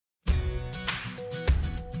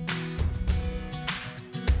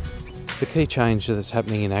The key change that's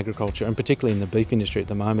happening in agriculture, and particularly in the beef industry at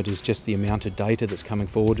the moment, is just the amount of data that's coming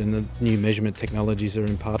forward, and the new measurement technologies are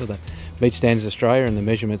in part of that. Meat Standards Australia and the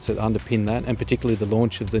measurements that underpin that, and particularly the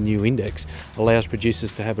launch of the new index, allows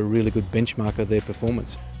producers to have a really good benchmark of their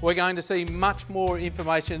performance. We're going to see much more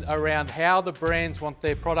information around how the brands want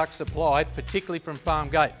their products supplied, particularly from farm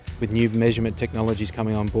gate. With new measurement technologies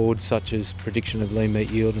coming on board, such as prediction of lean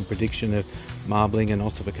meat yield and prediction of marbling and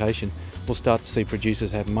ossification, we'll start to see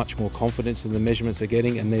producers have much more confidence in the measurements they're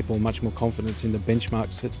getting, and therefore much more confidence in the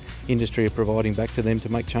benchmarks that industry are providing back to them to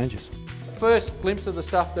make changes. First glimpse of the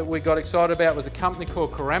stuff that we got excited about was a company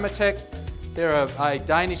called Carometec. They're a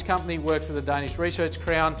Danish company, work for the Danish Research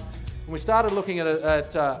Crown. And we started looking at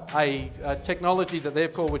a technology that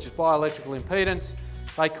they've called, which is bioelectrical impedance.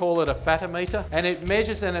 They call it a fattometer, and it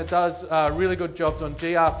measures and it does really good jobs on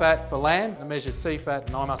GR fat for lamb. It measures C fat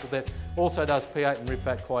and eye muscle depth. Also does P8 and rib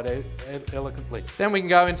fat quite eloquently. Then we can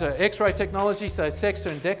go into X-ray technology, so Sexa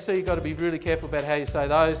and DEXA. You've got to be really careful about how you say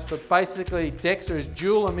those. But basically, DEXA is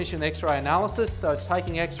dual emission X-ray analysis, so it's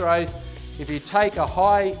taking X-rays. If you take a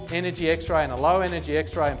high energy X-ray and a low energy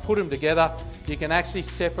X-ray and put them together, you can actually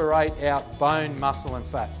separate out bone, muscle and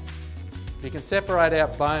fat. You can separate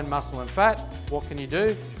out bone, muscle and fat. What can you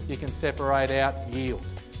do? You can separate out yield.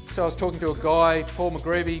 So I was talking to a guy,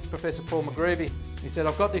 Professor Paul McGreevy. He said,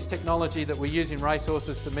 I've got this technology that we use in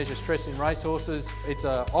racehorses to measure stress in racehorses. It's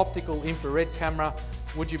an optical infrared camera.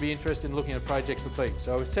 Would you be interested in looking at a project for beef?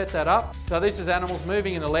 So we set that up. So this is animals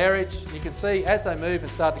moving in a lairage. You can see as they move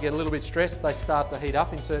and start to get a little bit stressed, they start to heat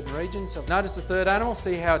up in certain regions. So notice the third animal,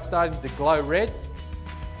 see how it's starting to glow red?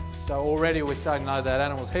 So already we're starting to know that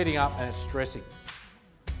animal's heating up and it's stressing.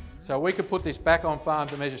 So we could put this back on farm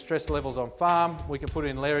to measure stress levels on farm. We can put it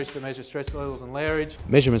in lairage to measure stress levels in lairage.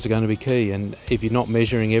 Measurements are going to be key, and if you're not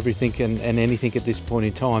measuring everything and anything at this point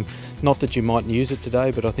in time, not that you mightn't use it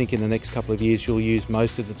today, but I think in the next couple of years you'll use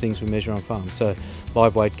most of the things we measure on farm. So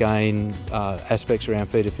live weight gain, aspects around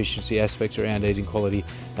feed efficiency, aspects around eating quality,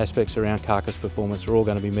 aspects around carcass performance are all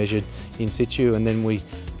going to be measured in situ, and then we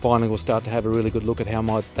finally will start to have a really good look at how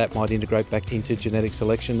that might integrate back into genetic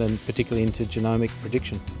selection and particularly into genomic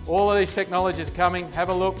prediction. All of these technologies are coming. Have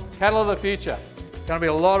a look. Cattle of the future. Going to be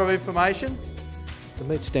a lot of information. The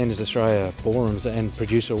Meat Standards Australia forums and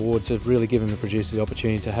producer awards have really given the producers the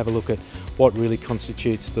opportunity to have a look at what really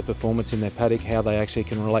constitutes the performance in their paddock, how they actually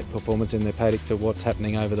can relate performance in their paddock to what's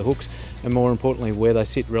happening over the hooks, and more importantly, where they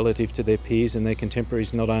sit relative to their peers and their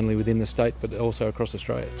contemporaries, not only within the state but also across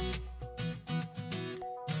Australia.